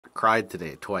Cried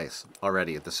today twice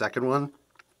already. At the second one,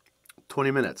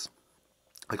 20 minutes.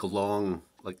 Like a long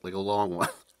one.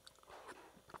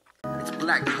 It's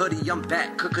Black Hoody, I'm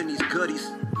back cooking these goodies.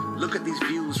 Look at these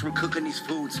views from cooking these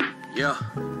foods. Yeah.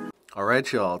 All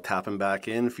right, y'all, tapping back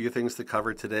in. A few things to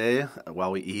cover today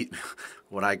while we eat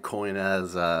what I coin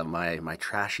as my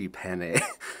trashy penne.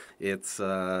 It's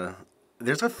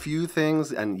there's a few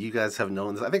things, and you guys have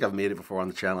known this. I think I've made it before on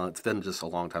the channel. It's been just a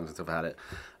long time since I've had it.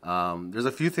 There's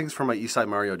a few things from my Eastside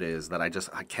Mario days that I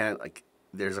can't, like,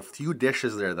 there's a few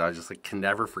dishes there that I just like can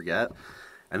never forget.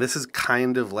 And this is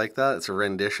kind of like that. It's a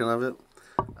rendition of it.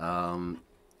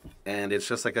 And it's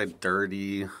just like a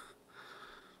dirty,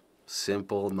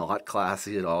 simple, not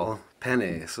classy at all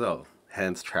penne. So,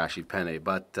 hence trashy penne.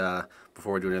 But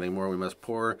before we do anything more, we must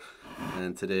pour.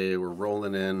 And today we're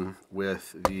rolling in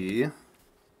with the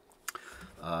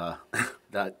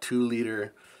that 2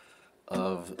 liter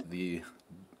of the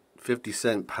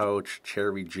 50-cent pouch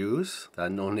cherry juice,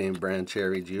 that no-name brand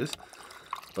cherry juice.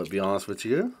 But be honest with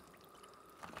you,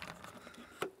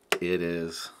 it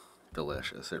is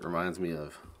delicious. It reminds me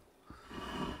of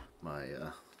my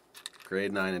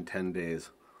grade 9 and 10 days.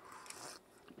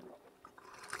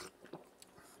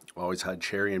 Always had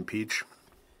cherry and peach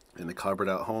in the cupboard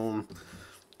at home,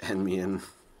 and me and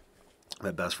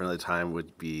my best friend at the time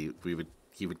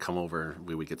he would come over,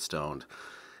 we would get stoned,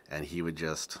 and he would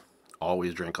just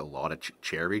always drink a lot of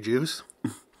cherry juice,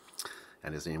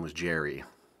 and his name was Jerry.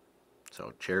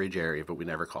 So Cherry Jerry, but we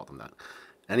never called him that.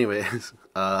 Anyways,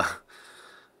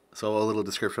 so a little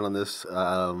description on this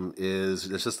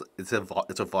is it's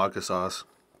a vodka sauce.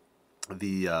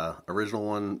 The original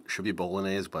one should be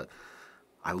bolognese, but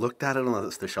I looked at it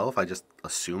on the shelf. I just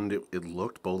assumed it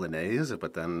looked bolognese,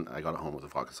 but then I got it home with a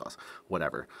vodka sauce.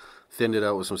 Whatever. Thinned it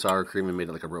out with some sour cream and made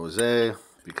it like a rosé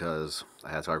because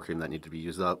I had sour cream that needed to be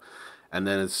used up. And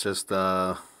then it's just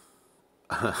penne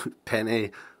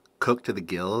cooked to the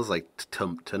gills, like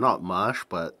to not mush,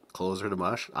 but closer to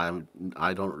mush. I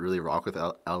don't really rock with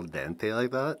al dente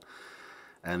like that.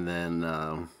 And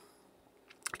then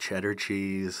cheddar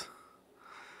cheese,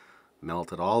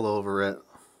 melted all over it.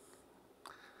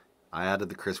 I added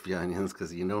the crispy onions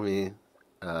because you know me,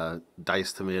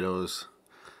 diced tomatoes,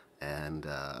 and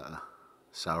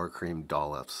sour cream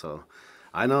dollops. So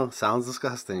I know, sounds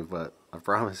disgusting, but I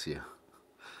promise you,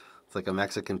 it's like a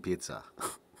Mexican pizza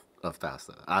of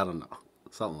pasta. I don't know,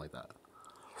 something like that.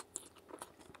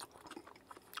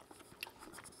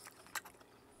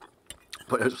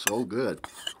 But it's so good.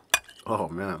 Oh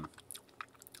man.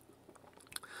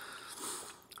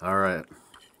 All right.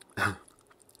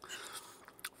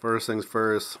 First things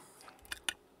first,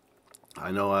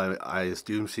 I know I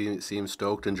do seem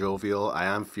stoked and jovial. I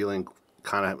am feeling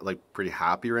kind of like pretty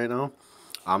happy right now.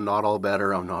 I'm not all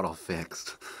better. I'm not all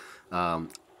fixed.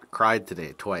 Cried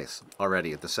today twice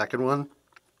already. At the second one,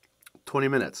 20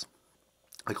 minutes.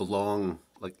 Like a long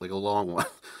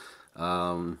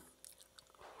one.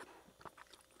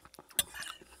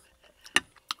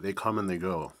 They come and they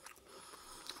go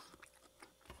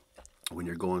when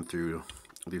you're going through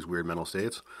these weird mental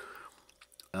states.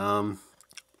 Am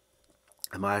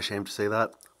I ashamed to say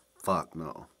that? Fuck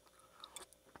no.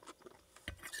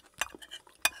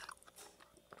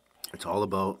 It's all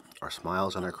about our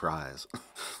smiles and our cries.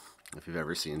 If you've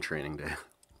ever seen Training Day,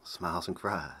 smiles and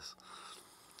cries.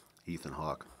 Ethan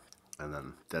Hawke, and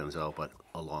then Denzel, but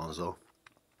Alonzo.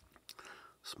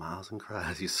 Smiles and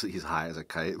cries. He's high as a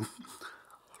kite.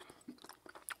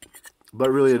 But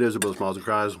really, it is about smiles and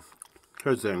cries.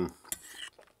 Here's the thing.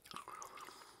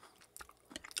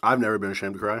 I've never been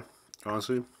ashamed to cry,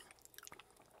 honestly.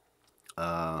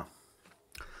 I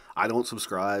don't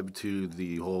subscribe to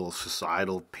the whole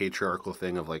societal patriarchal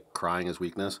thing of like crying is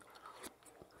weakness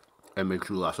and makes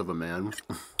you less of a man.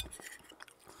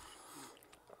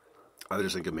 I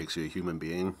just think it makes you a human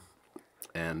being,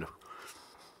 and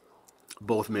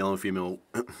both male and female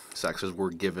sexes were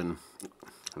given,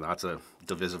 and that's a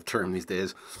divisive term these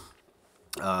days,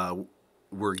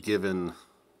 were given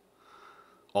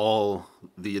all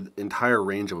the entire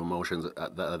range of emotions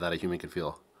that a human can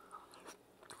feel.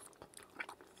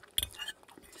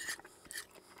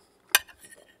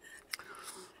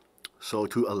 So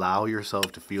to allow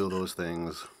yourself to feel those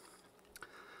things,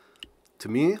 to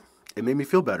me, it made me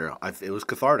feel better. It was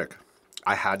cathartic.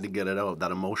 I had to get it out.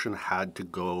 That emotion had to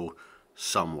go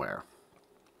somewhere.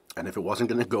 And if it wasn't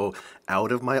going to go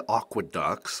out of my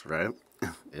aqueducts, right,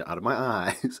 out of my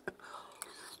eyes,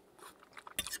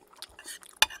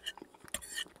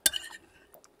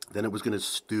 then it was going to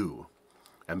stew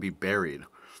and be buried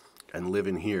and live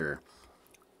in here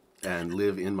and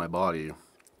live in my body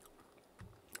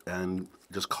and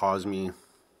just cause me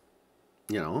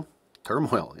you know,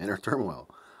 turmoil, inner turmoil.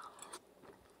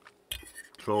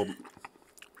 So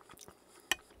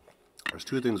there's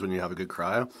two things when you have a good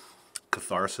cry.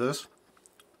 Catharsis.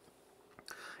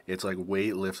 It's like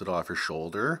weight lifted off your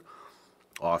shoulder,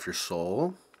 off your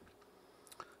soul.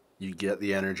 You get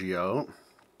the energy out,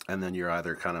 and then you're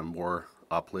either kind of more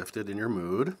uplifted in your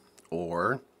mood,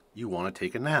 or you want to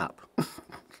take a nap.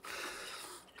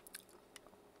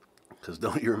 Because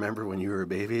don't you remember when you were a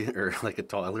baby or like a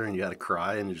toddler and you had to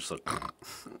cry and you just like,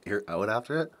 you're out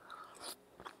after it?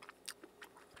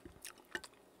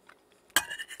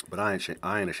 But I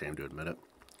ain't ashamed to admit it.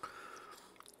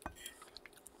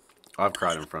 I've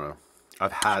cried in front of,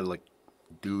 I've had like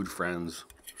dude friends,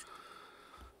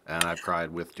 and I've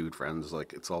cried with dude friends.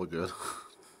 Like, it's all good.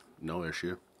 No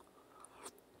issue.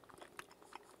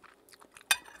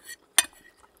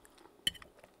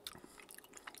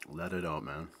 Let it out,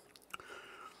 man.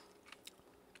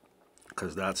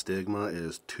 Because that stigma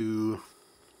is too,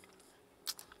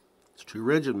 it's too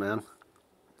rigid, man.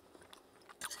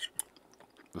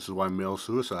 This is why male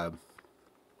suicide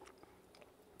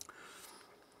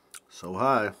so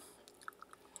high.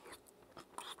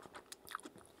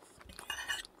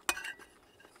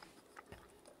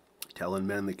 Telling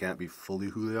men they can't be fully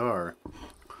who they are.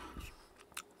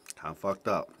 Kind of fucked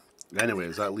up.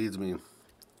 Anyways, that leads me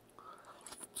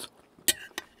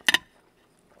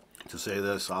to say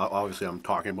this. Obviously, I'm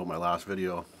talking about my last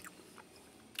video.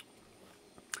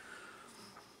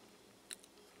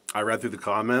 I read through the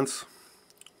comments.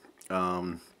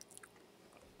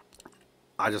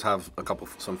 I just have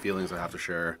some feelings I have to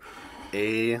share.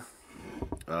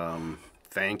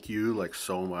 Thank you, like,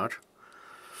 so much.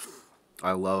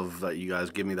 I love that you guys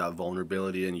give me that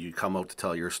vulnerability and you come out to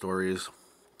tell your stories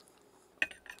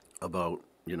about,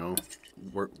 you know,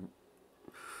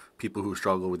 people who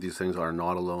struggle with these things are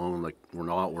not alone. Like, we're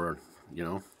not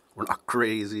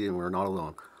crazy and we're not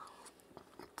alone.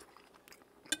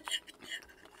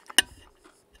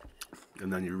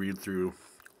 And then you read through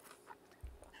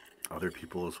other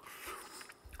people's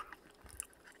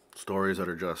stories that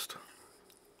are just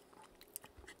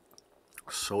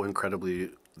so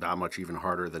incredibly that much even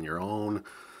harder than your own,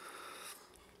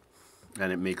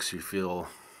 and it makes you feel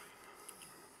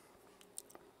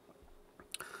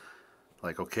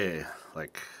like, okay,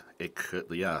 like, it could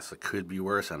be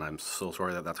worse, and I'm so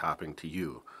sorry that that's happening to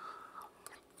you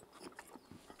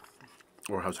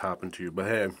or has happened to you. But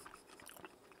hey,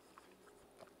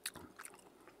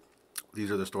 these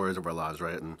are the stories of our lives,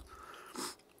 right? And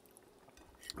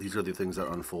these are the things that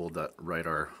unfold, that write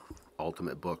our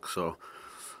ultimate book. So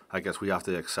I guess we have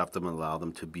to accept them and allow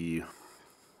them to be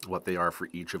what they are for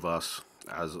each of us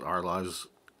as our lives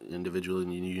individually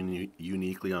and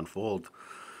uniquely unfold.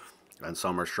 And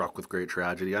some are struck with great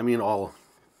tragedy. I mean, all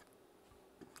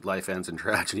life ends in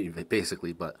tragedy,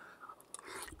 basically, but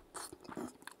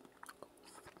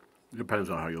it depends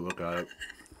on how you look at it.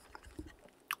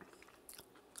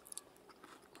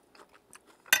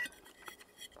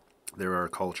 There are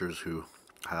cultures who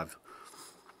have,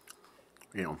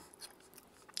 you know,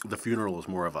 the funeral is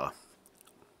more of a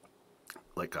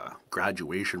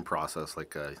graduation process,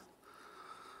 like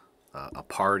a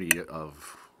party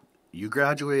of, you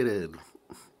graduated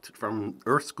from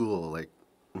Earth School, like,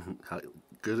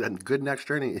 good next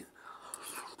journey.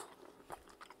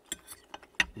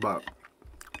 But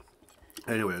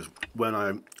anyways, when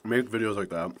I make videos like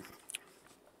that,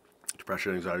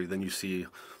 depression, anxiety, then you see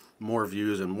more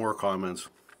views and more comments.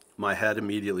 My head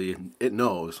immediately, it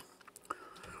knows.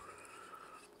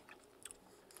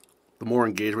 The more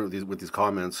engagement with these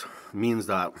comments means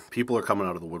that people are coming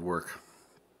out of the woodwork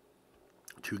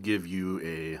to give you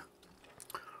a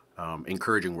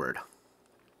encouraging word.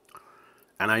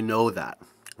 And I know that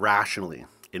rationally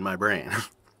in my brain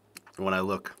when I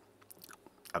look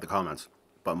at the comments.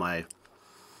 But my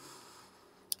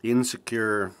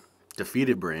insecure,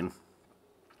 defeated brain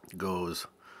goes,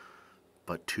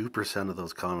 but 2% of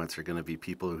those comments are going to be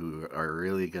people who are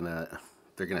really they're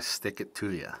going to stick it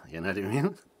to you. You know what I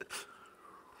mean?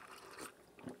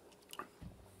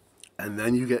 And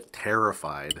then you get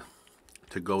terrified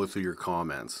to go through your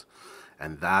comments.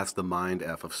 And that's the mind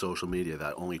F of social media,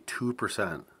 that only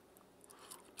 2%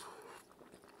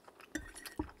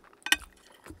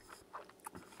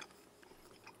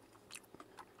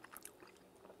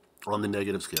 on the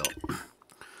negative scale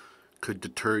could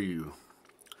deter you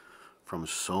from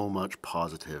so much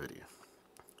positivity.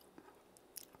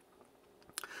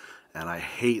 And I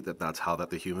hate that that's how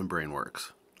the human brain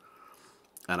works.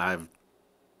 And I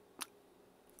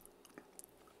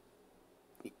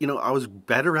was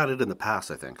better at it in the past,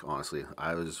 I think, honestly.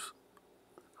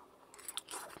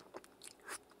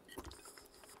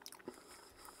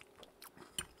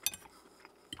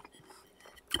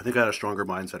 I think I had a stronger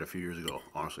mindset a few years ago,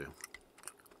 honestly,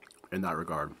 in that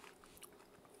regard.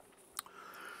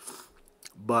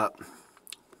 But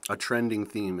a trending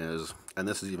theme is, and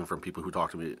this is even from people who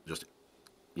talk to me just,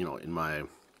 you know, in my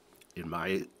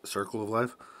circle of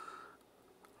life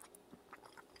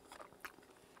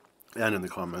and in the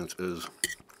comments, is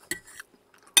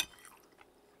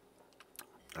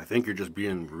I think you're just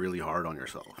being really hard on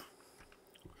yourself.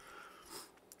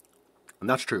 And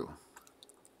that's true.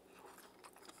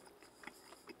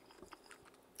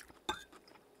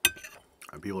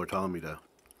 And people are telling me to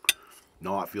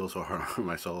not feel so hard on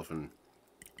myself and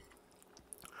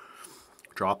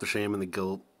drop the shame and the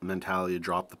guilt mentality,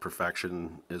 drop the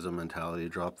perfectionism mentality,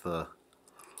 drop the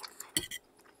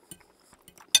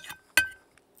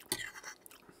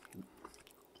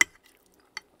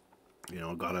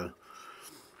gotta,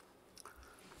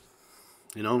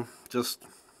 just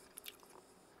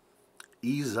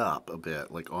ease up a bit,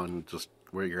 like on just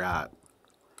where you're at.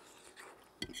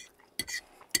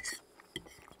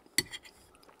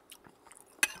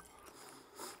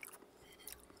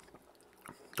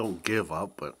 Don't give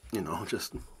up, but,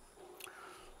 just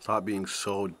stop being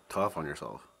so tough on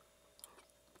yourself.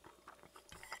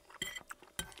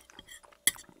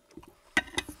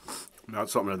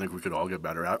 That's something I think we could all get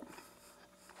better at.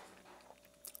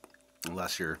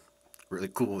 Unless you're really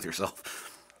cool with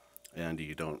yourself and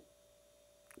you don't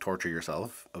torture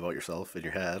yourself about yourself in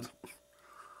your head.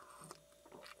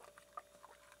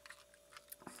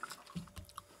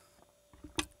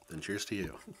 Then cheers to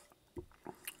you.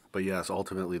 But yes,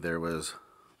 ultimately there was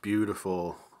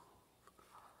beautiful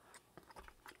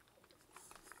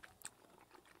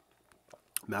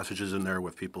messages in there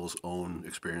with people's own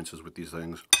experiences with these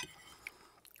things,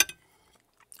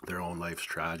 their own life's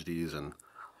tragedies, and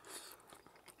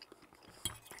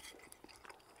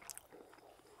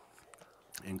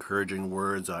encouraging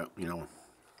words.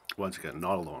 Once again,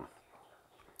 not alone.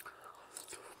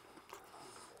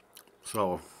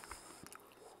 So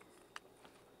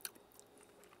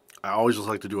I always just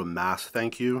like to do a mass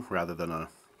thank you rather than a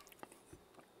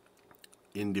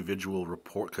individual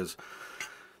report, because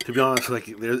to be honest, like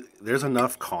there's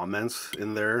enough comments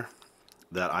in there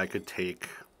that I could take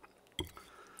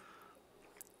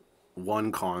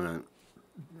one comment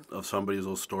of somebody's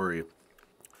little story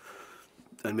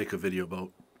and make a video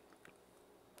about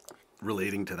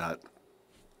relating to that,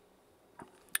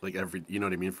 like you know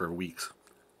what I mean, for weeks.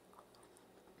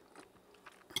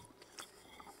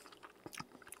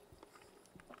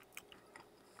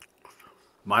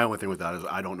 My only thing with that is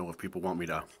I don't know if people want me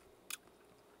to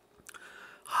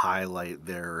highlight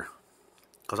their,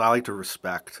 because I like to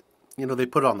respect, they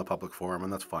put it on the public forum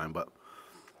and that's fine, but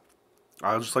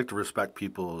I just like to respect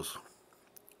people's,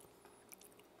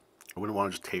 I wouldn't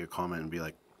want to just take a comment and be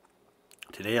like,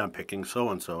 today I'm picking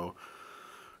so-and-so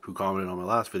who commented on my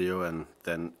last video, and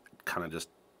then kind of just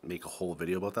make a whole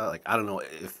video about that. Like, I don't know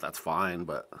if that's fine,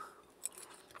 but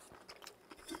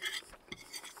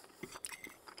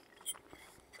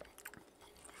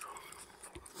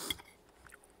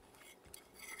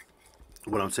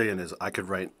what I'm saying is I could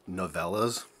write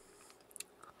novellas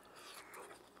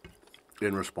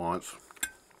in response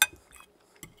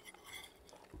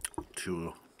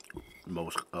to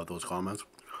most of those comments,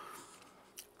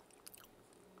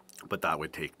 but that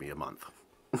would take me a month.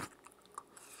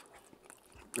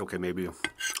 Okay, maybe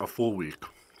a full week.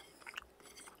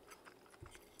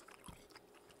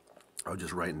 I would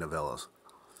just write novellas.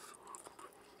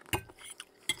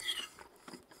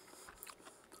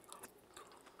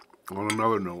 On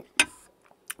another note,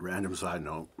 random side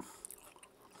note,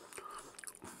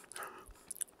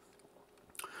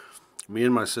 me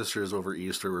and my sisters over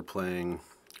Easter were playing.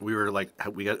 We were like,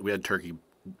 we had turkey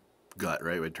gut,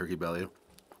 right? We had turkey belly.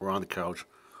 We're on the couch,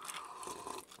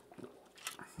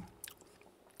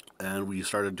 and we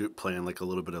started playing like a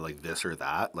little bit of like this or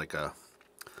that, like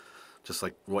just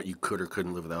like what you could or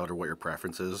couldn't live without, or what your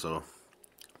preference is. So,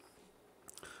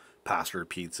 pasta or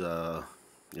pizza,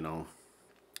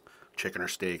 chicken or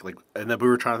steak, like, and then we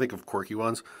were trying to think of quirky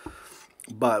ones.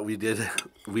 But we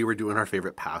were doing our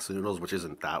favorite pasta noodles, which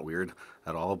isn't that weird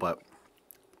at all,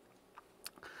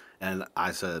 and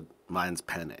I said, mine's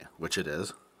penne, which it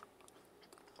is.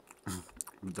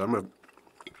 Then my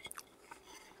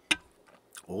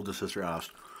oldest sister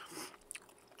asked,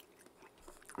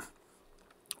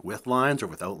 with lines or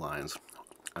without lines?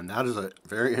 And that is a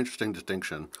very interesting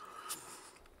distinction,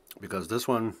 because this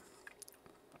one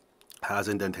has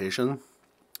indentation.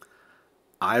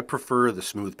 I prefer the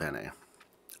smooth penne.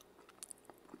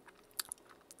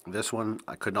 This one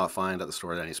I could not find at the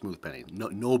store any smooth penne.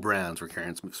 No brands were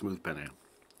carrying smooth penne.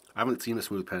 I haven't seen a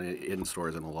smooth penne in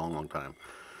stores in a long, long time.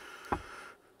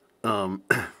 But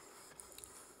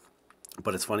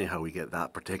it's funny how we get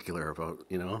that particular about,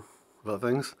 about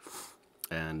things.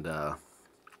 And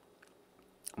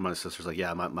my sister's like,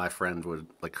 yeah, my friend would,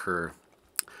 like,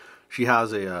 she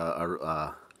has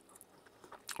a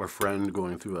friend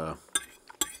going through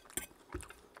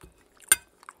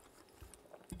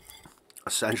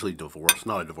essentially divorce,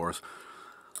 not a divorce,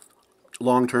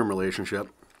 long-term relationship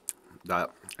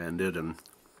that ended, and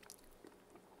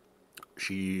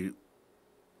she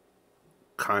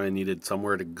kind of needed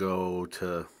somewhere to go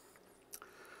to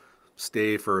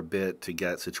stay for a bit to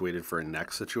get situated for a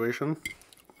next situation.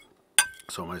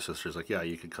 So my sister's like, yeah,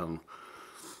 you could come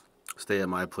stay at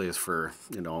my place for,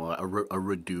 a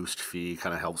reduced fee.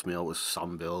 Kind of helps me out with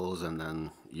some bills, and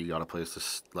then you got a place to,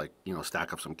 like,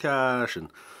 stack up some cash. And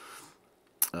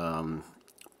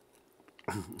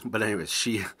but anyways,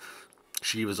 she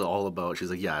was all about, she's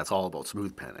like, yeah, it's all about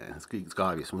smooth penne. It's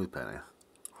gotta be smooth penne.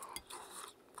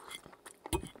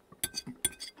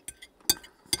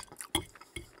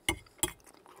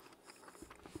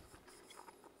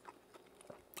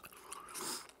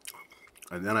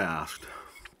 And then I asked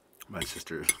my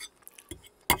sisters,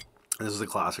 and this is a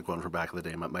classic one from back in the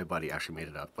day. My buddy actually made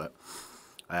it up, but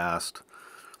I asked,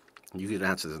 you can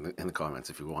answer this in the comments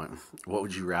if you want, what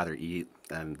would you rather eat?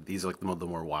 And these are like the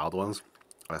more wild ones.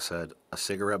 I said a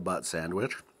cigarette butt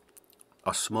sandwich,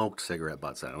 a smoked cigarette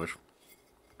butt sandwich,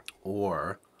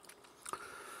 or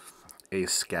a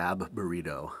scab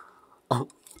burrito.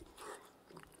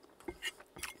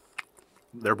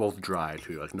 They're both dry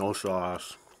too, like no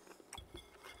sauce.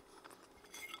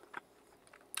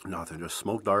 Nothing, just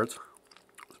smoked darts,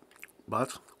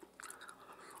 butts,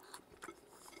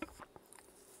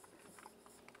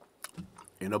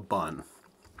 in a bun,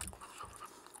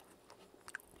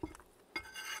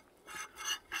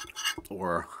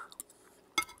 or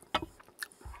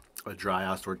a dry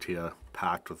ass tortilla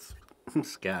packed with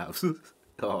scabs.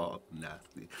 Oh,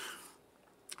 nasty.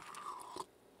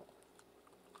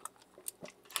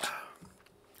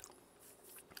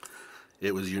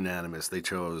 It was unanimous. They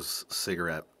chose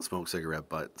smoked cigarette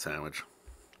butt sandwich.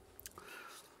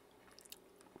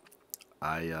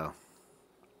 I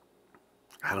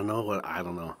don't know what, I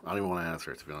don't know. I don't even want to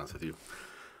answer it, to be honest with you.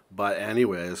 But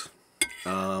anyways,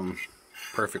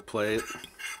 perfect plate.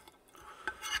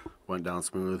 Went down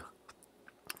smooth.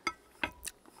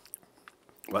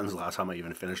 When's the last time I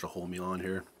even finished a whole meal on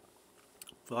here?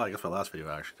 Well, I guess my last video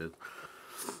I actually did.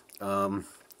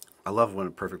 I love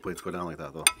when perfect plates go down like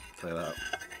that, though. I'll tell you that.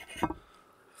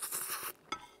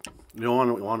 You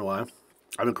want to know why?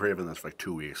 I've been craving this for like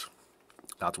 2 weeks.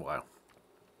 That's why.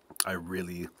 I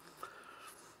really,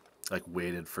 like,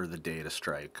 waited for the day to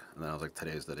strike. And then I was like,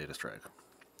 today's the day to strike.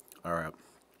 All right.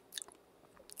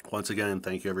 Once again,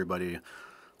 thank you, everybody.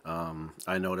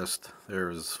 I noticed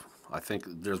I think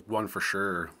there's one for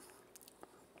sure.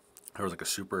 There was like a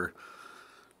super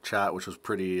chat, which was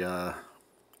pretty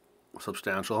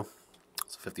substantial.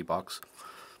 It's $50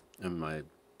 in my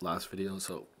last video,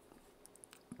 so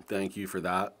thank you for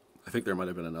that. I think there might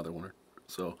have been another one.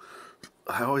 So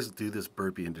I always do this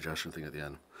burpee indigestion thing at the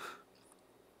end.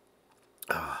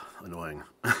 Annoying.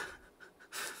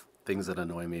 Things that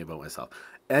annoy me about myself.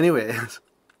 Anyways,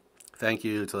 thank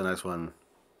you. Till the next one.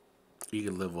 You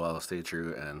can live well, stay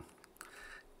true, and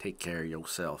take care of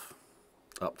yourself.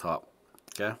 Up top.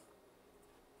 Okay?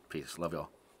 Peace. Love y'all.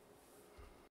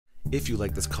 If you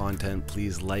like this content,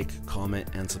 please like, comment,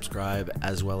 and subscribe,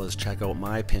 as well as check out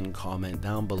my pinned comment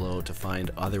down below to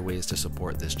find other ways to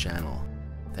support this channel.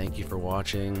 Thank you for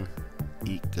watching.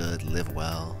 Eat good, live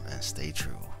well, and stay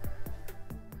true.